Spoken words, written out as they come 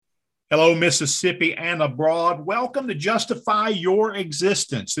Hello, Mississippi and abroad. Welcome to Justify Your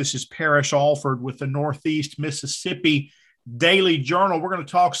Existence. This is Parrish Alford with the Northeast Mississippi Daily Journal. We're going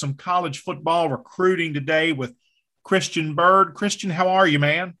to talk some college football recruiting today with Christian Byrd. Christian, how are you,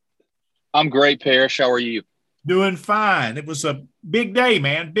 man? I'm great, Parrish. How are you? Doing fine. It was a big day,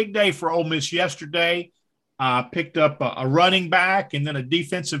 man. Big day for Ole Miss yesterday. Picked up a running back and then a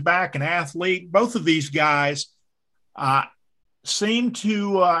defensive back, an athlete. Both of these guys seem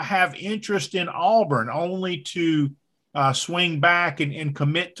to have interest in Auburn, only to swing back and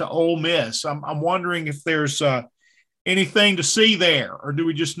commit to Ole Miss. I'm wondering if there's anything to see there, or do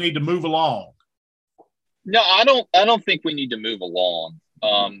we just need to move along? No, I don't think we need to move along.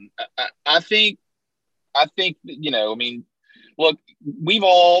 I think look,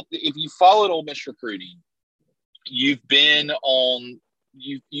 if you followed Ole Miss recruiting,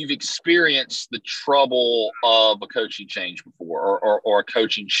 you've experienced the trouble of a coaching change before, or a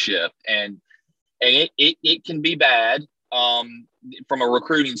coaching shift, and it can be bad from a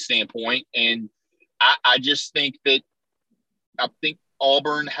recruiting standpoint. And I just think that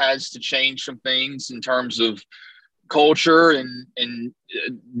Auburn has to change some things in terms of culture and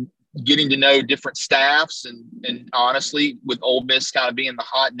getting to know different staffs, and honestly, with Ole Miss kind of being the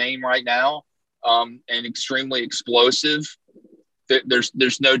hot name right now, and extremely explosive,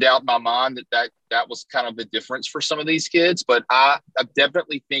 there's no doubt in my mind that was kind of the difference for some of these kids. But I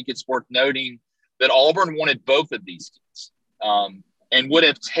definitely think it's worth noting that Auburn wanted both of these kids, and would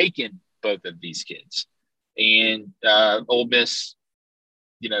have taken both of these kids. And Ole Miss,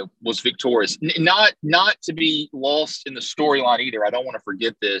 was victorious. Not to be lost in the storyline either. I don't want to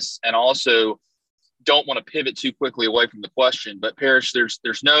forget this, and also don't want to pivot too quickly away from the question. But Parrish,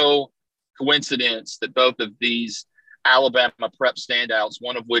 there's no coincidence that both of these Alabama prep standouts,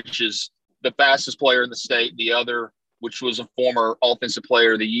 one of which is the fastest player in the state, the other, which was a former offensive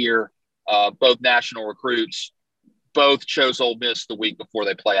player of the year, both national recruits, both chose Ole Miss the week before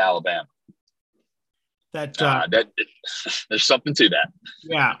they play Alabama. That there's something to that.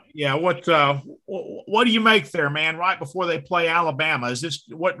 Yeah. What do you make there, man? Right before they play Alabama, is this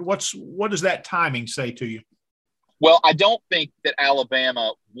what does that timing say to you? Well, I don't think that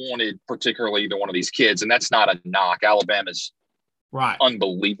Alabama wanted particularly either one of these kids, and that's not a knock. Alabama's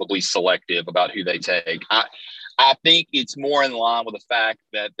unbelievably selective about who they take. I think it's more in line with the fact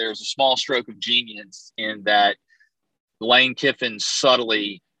that there's a small stroke of genius in that Lane Kiffin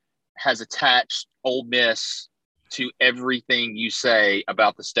subtly has attached Ole Miss to everything you say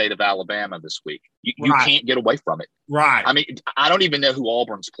about the state of Alabama this week. You can't get away from it. Right. I mean, I don't even know who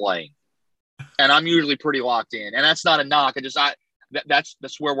Auburn's playing, and I'm usually pretty locked in. And that's not a knock.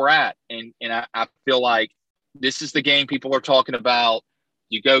 That's where we're at. And I feel like this is the game people are talking about.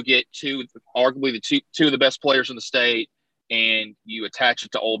 You go get arguably the two of the best players in the state, and you attach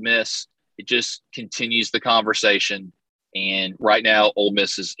it to Ole Miss. It just continues the conversation. And right now, Ole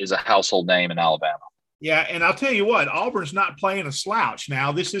Miss is a household name in Alabama. Yeah, and I'll tell you what, Auburn's not playing a slouch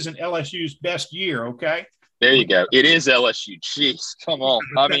now. This isn't LSU's best year, okay? There you go. It is LSU. Jeez, come on.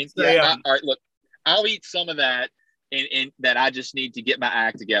 I mean, all right, look, I'll eat some of that, and that I just need to get my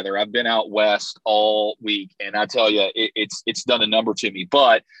act together. I've been out west all week, and I tell you, it's done a number to me.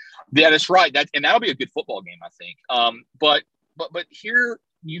 But yeah, that's right. And that'll be a good football game, I think. But here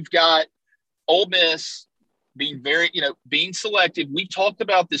you've got Ole Miss being being selective. We talked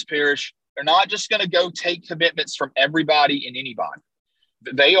about this, Parrish. They're not just going to go take commitments from everybody and anybody.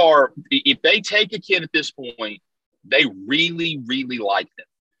 If they take a kid at this point, they really, really like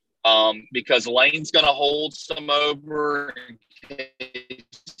them, because Lane's going to hold some over in case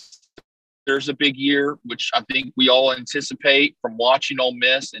there's a big year, which I think we all anticipate from watching Ole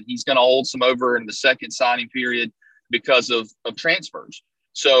Miss, and he's going to hold some over in the second signing period because of transfers.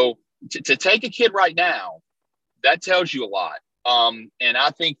 So to take a kid right now, that tells you a lot. And I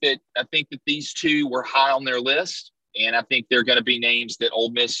think that these two were high on their list, and I think they're going to be names that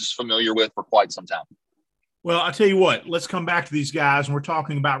Ole Miss is familiar with for quite some time. Well, I'll tell you what, let's come back to these guys. And we're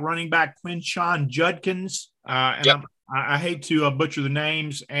talking about running back Quinshon Judkins. I hate to butcher the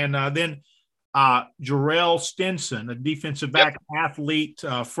names. And then Jarrell Stinson, a defensive back athlete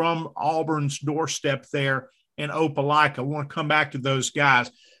from Auburn's doorstep there in Opelika. I want to come back to those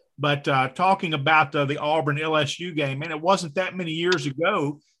guys. But talking about the Auburn-LSU game, man, it wasn't that many years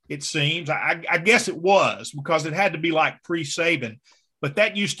ago, it seems. I guess it was, because it had to be like pre-Saban. But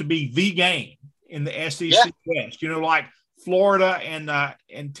that used to be the game in the SEC West. Like Florida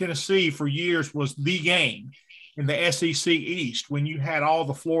and Tennessee for years was the game in the SEC East, when you had all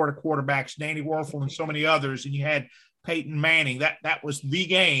the Florida quarterbacks, Danny Werfel and so many others, and you had Peyton Manning. That was the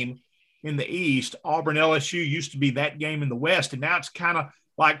game in the East. Auburn-LSU used to be that game in the West, and now it's kind of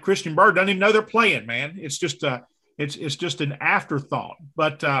like Christian Byrd doesn't even know they're playing, man. It's just it's just an afterthought.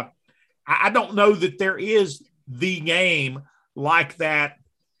 But I don't know that there is the game like that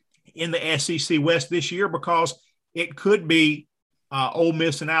in the SEC West this year, because it could be Ole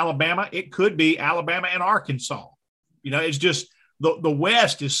Miss and Alabama. It could be Alabama and Arkansas. It's just the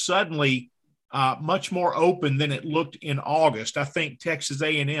West is suddenly much more open than it looked in August. I think Texas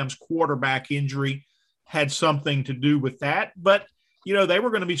A&M's quarterback injury had something to do with that. But, they were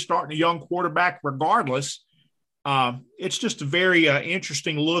going to be starting a young quarterback regardless. It's just a very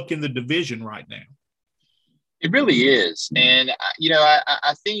interesting look in the division right now. It really is. And,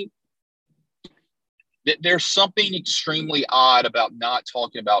 I think that there's something extremely odd about not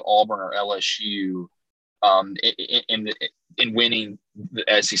talking about Auburn or LSU in winning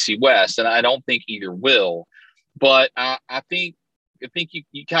the SEC West. And I don't think either will. But I think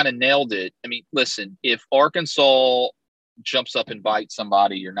you kind of nailed it. I mean, listen, if Arkansas jumps up and bites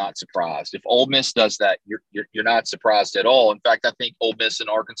somebody, you're not surprised. If Ole Miss does that, you're not surprised at all. In fact, I think Ole Miss and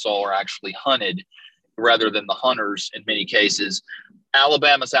Arkansas are actually hunted rather than the hunters in many cases.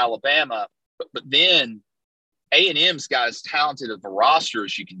 Alabama's Alabama, but then A&M's got as talented of a roster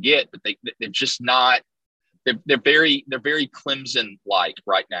as you can get, but they're just not. They're very Clemson-like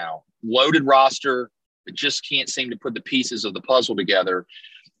right now. Loaded roster, but just can't seem to put the pieces of the puzzle together.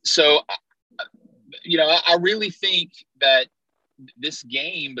 So, I really think that this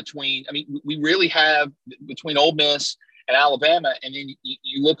game we really have between Ole Miss and Alabama, and then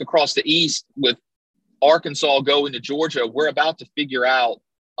you look across the East with Arkansas going to Georgia, we're about to figure out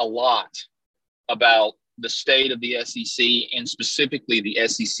a lot about the state of the SEC and specifically the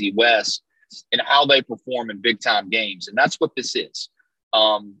SEC West and how they perform in big-time games. And that's what this is.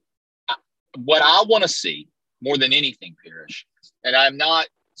 What I want to see more than anything, Parrish, and I'm not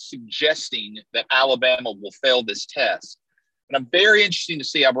suggesting that Alabama will fail this test, but I'm very interested to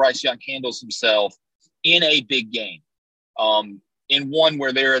see how Bryce Young handles himself in a big game, in one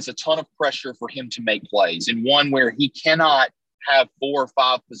where there is a ton of pressure for him to make plays, in one where he cannot have 4 or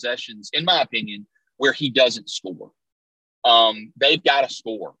 5 possessions, in my opinion, where he doesn't score. They've got to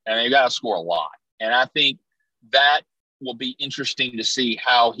score, and they've got to score a lot. And I think that will be interesting to see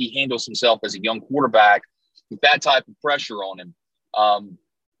how he handles himself as a young quarterback with that type of pressure on him.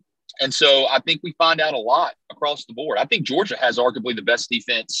 And so I think we find out a lot across the board. I think Georgia has arguably the best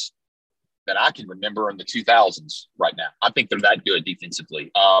defense that I can remember in the 2000s right now. I think they're that good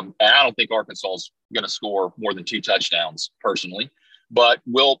defensively. And I don't think Arkansas is going to score more than 2 touchdowns personally. But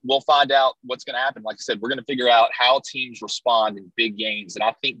we'll find out what's going to happen. Like I said, we're going to figure out how teams respond in big games. And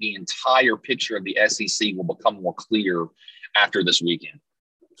I think the entire picture of the SEC will become more clear after this weekend.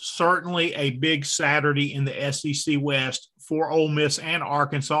 Certainly a big Saturday in the SEC West for Ole Miss and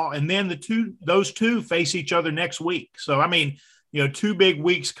Arkansas. And then those two face each other next week. So, 2 big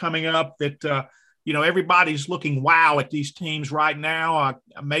weeks coming up that, everybody's looking wow at these teams right now. I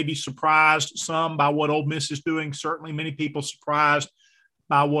may be surprised some by what Ole Miss is doing. Certainly many people surprised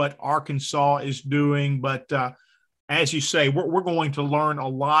by what Arkansas is doing. But as you say, we're going to learn a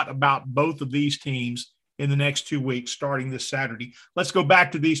lot about both of these teams in the next 2 weeks, starting this Saturday. Let's go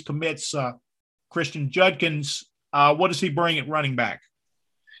back to these commits. Christian Judkins, what does he bring at running back?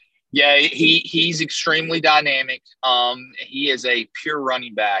 Yeah, he's extremely dynamic. He is a pure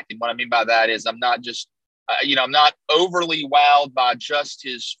running back. And what I mean by that is I'm not just, I'm not overly wowed by just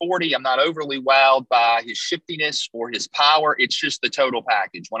his 40. I'm not overly wowed by his shiftiness or his power. It's just the total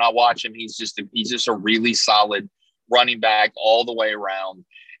package. When I watch him, he's just a really solid running back all the way around.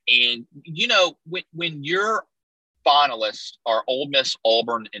 And, when your finalists are Ole Miss,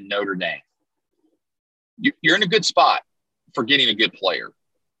 Auburn, and Notre Dame, you're in a good spot for getting a good player.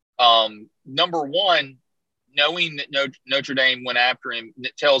 Number one, knowing that Notre Dame went after him,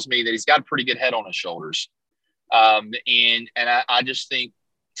 it tells me that he's got a pretty good head on his shoulders. And I just think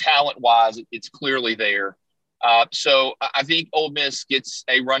talent-wise, it's clearly there. So I think Ole Miss gets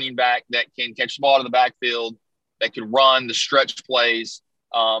a running back that can catch the ball out of the backfield, that can run the stretch plays,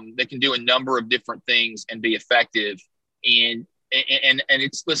 that can do a number of different things and be effective. And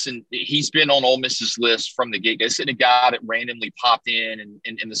it's, listen, he's been on Ole Miss's list from the get-go. This isn't a guy that randomly popped in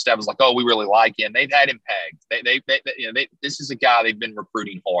and the staff was like, oh, we really like him. They've had him pegged. This is a guy they've been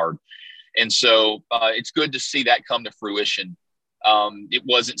recruiting hard. And so it's good to see that come to fruition. It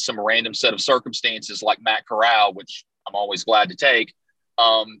wasn't some random set of circumstances like Matt Corral, which I'm always glad to take.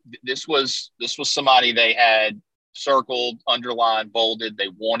 This was somebody they had circled, underlined, bolded, they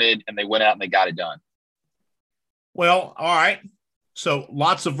wanted, and they went out and they got it done. Well, all right. So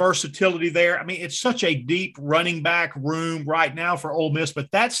lots of versatility there. It's such a deep running back room right now for Ole Miss,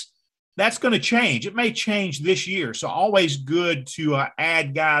 but that's that's going to change. It may change this year. So always good to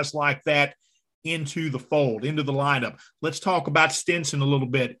add guys like that into the fold, into the lineup. Let's talk about Stinson a little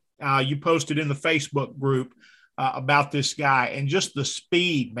bit. You posted in the Facebook group about this guy and just the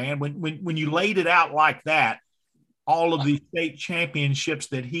speed, man. When you laid it out like that, all of the state championships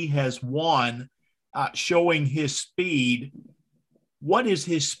that he has won, showing his speed. What is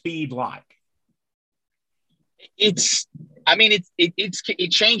his speed like? It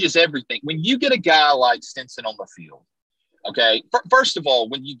changes everything. When you get a guy like Stinson on the field, okay, first of all,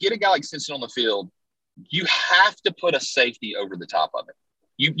 when you get a guy like Stinson on the field, you have to put a safety over the top of it.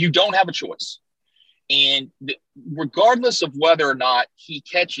 You don't have a choice. And regardless of whether or not he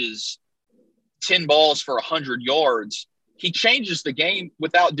catches 10 balls for 100 yards, he changes the game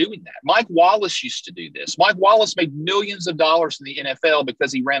without doing that. Mike Wallace used to do this. Mike Wallace made millions of dollars in the NFL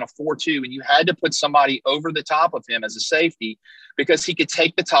because he ran a 4.2, and you had to put somebody over the top of him as a safety because he could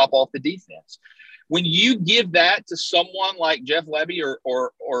take the top off the defense. When you give that to someone like Jeff Levy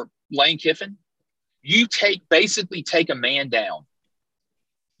or Lane Kiffin, you basically take a man down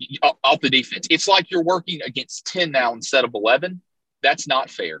off the defense. It's like you're working against 10 now instead of 11. That's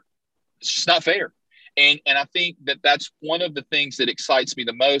not fair. It's just not fair. And I think that's one of the things that excites me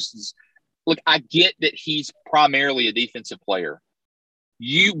the most is, look, I get that he's primarily a defensive player.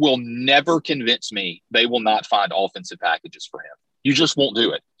 You will never convince me they will not find offensive packages for him. You just won't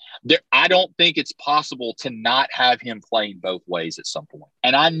do it. I don't think it's possible to not have him playing both ways at some point.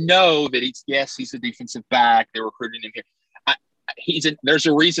 And I know that he's a defensive back. They're recruiting him here. There's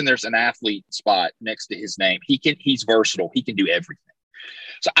a reason there's an athlete spot next to his name. He's versatile. He can do everything.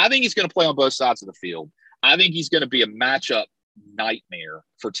 So I think he's going to play on both sides of the field. I think he's going to be a matchup nightmare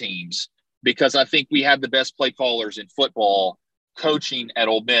for teams because I think we have the best play callers in football coaching at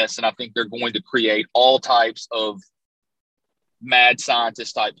Ole Miss, and I think they're going to create all types of mad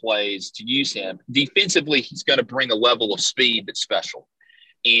scientist type plays to use him. Defensively, he's going to bring a level of speed that's special.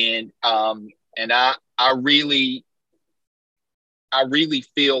 And I really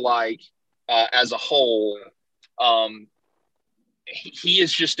feel like as a whole, he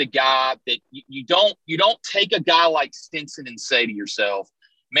is just a guy that you don't take a guy like Stinson and say to yourself,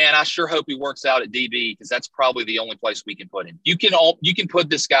 man, I sure hope he works out at DB because that's probably the only place we can put him. You can put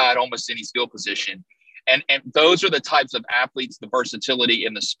this guy at almost any skill position. And those are the types of athletes, the versatility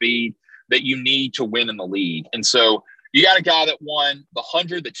and the speed that you need to win in the league. And so you got a guy that won the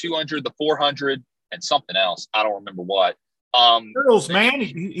 100, the 200, the 400, and something else. I don't remember what. Hurdles, man.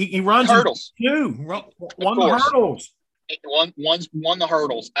 He runs hurdles too. Won the hurdles. Won the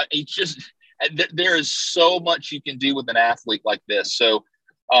hurdles. There is so much you can do with an athlete like this. So,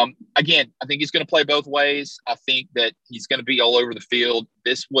 again, I think he's going to play both ways. I think that he's going to be all over the field.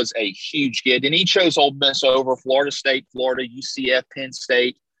 This was a huge get, and he chose Ole Miss over Florida State, Florida, UCF, Penn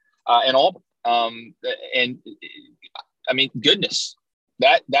State, and Auburn. And I mean, goodness,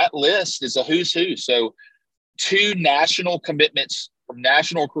 that list is a who's who. So, 2 national commitments from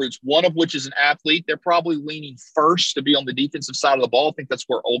national recruits, one of which is an athlete. They're probably leaning first to be on the defensive side of the ball. I think that's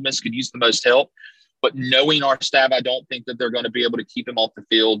where Ole Miss could use the most help. But knowing our staff, I don't think that they're going to be able to keep him off the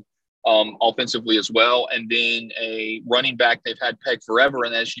field offensively as well. And then a running back they've had pegged forever.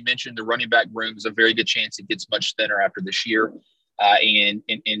 And as you mentioned, the running back room is a very good chance it gets much thinner after this year. And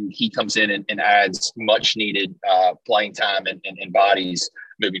he comes in and adds much needed playing time and bodies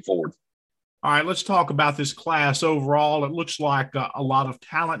moving forward. All right, let's talk about this class overall. It looks like a lot of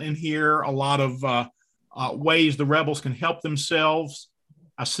talent in here, a lot of ways the Rebels can help themselves.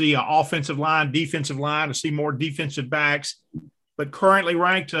 I see an offensive line, defensive line. I see more defensive backs, but currently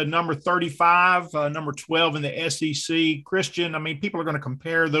ranked number 35, number 12 in the SEC. Christian, I mean, people are going to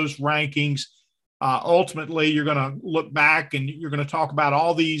compare those rankings. Ultimately, you're going to look back and you're going to talk about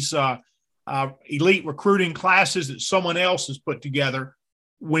all these elite recruiting classes that someone else has put together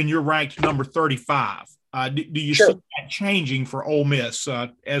when you're ranked number 35. Do you see that changing for Ole Miss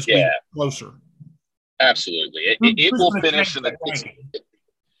as we get closer? Absolutely. It will finish in the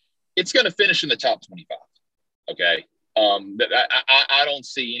it's going to finish in the top 25. Okay. I don't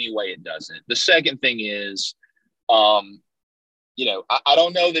see any way it doesn't. The second thing is, I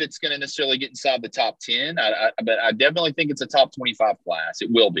don't know that it's going to necessarily get inside the top 10, but I definitely think it's a top 25 class. It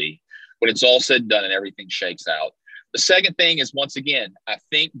will be when it's all said and done and everything shakes out. The second thing is, once again, I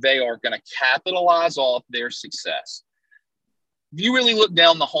think they are going to capitalize off their success. If you really look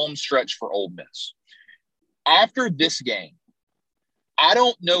down the home stretch for Ole Miss, after this game, I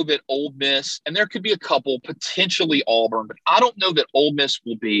don't know that Ole Miss, and there could be a couple, potentially Auburn, but I don't know that Ole Miss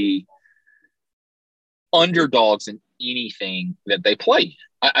will be underdogs in anything that they play.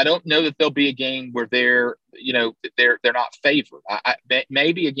 I don't know that there'll be a game where they're not favored.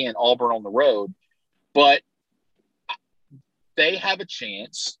 Maybe again Auburn on the road, but they have a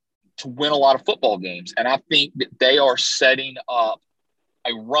chance to win a lot of football games, and I think that they are setting up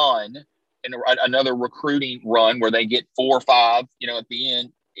a run and another recruiting run where they get 4 or 5, at the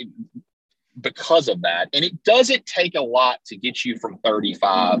end because of that. And it doesn't take a lot to get you from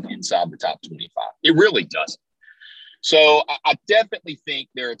 35 inside the top 25. It really doesn't. So I definitely think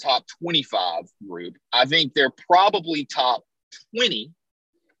they're a top 25 group. I think they're probably top 20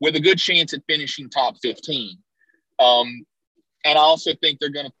 with a good chance at finishing top 15. And I also think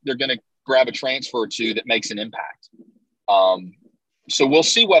they're gonna grab a transfer or two that makes an impact. So we'll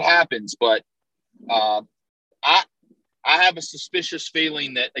see what happens, but I have a suspicious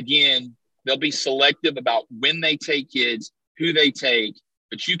feeling that again they'll be selective about when they take kids, who they take.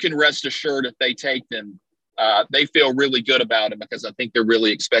 But you can rest assured if they take them, they feel really good about it because I think they're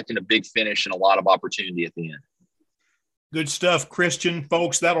really expecting a big finish and a lot of opportunity at the end. Good stuff, Christian.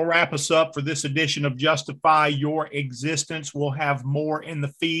 Folks, that'll wrap us up for this edition of Justify Your Existence. We'll have more in the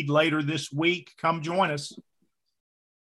feed later this week. Come join us.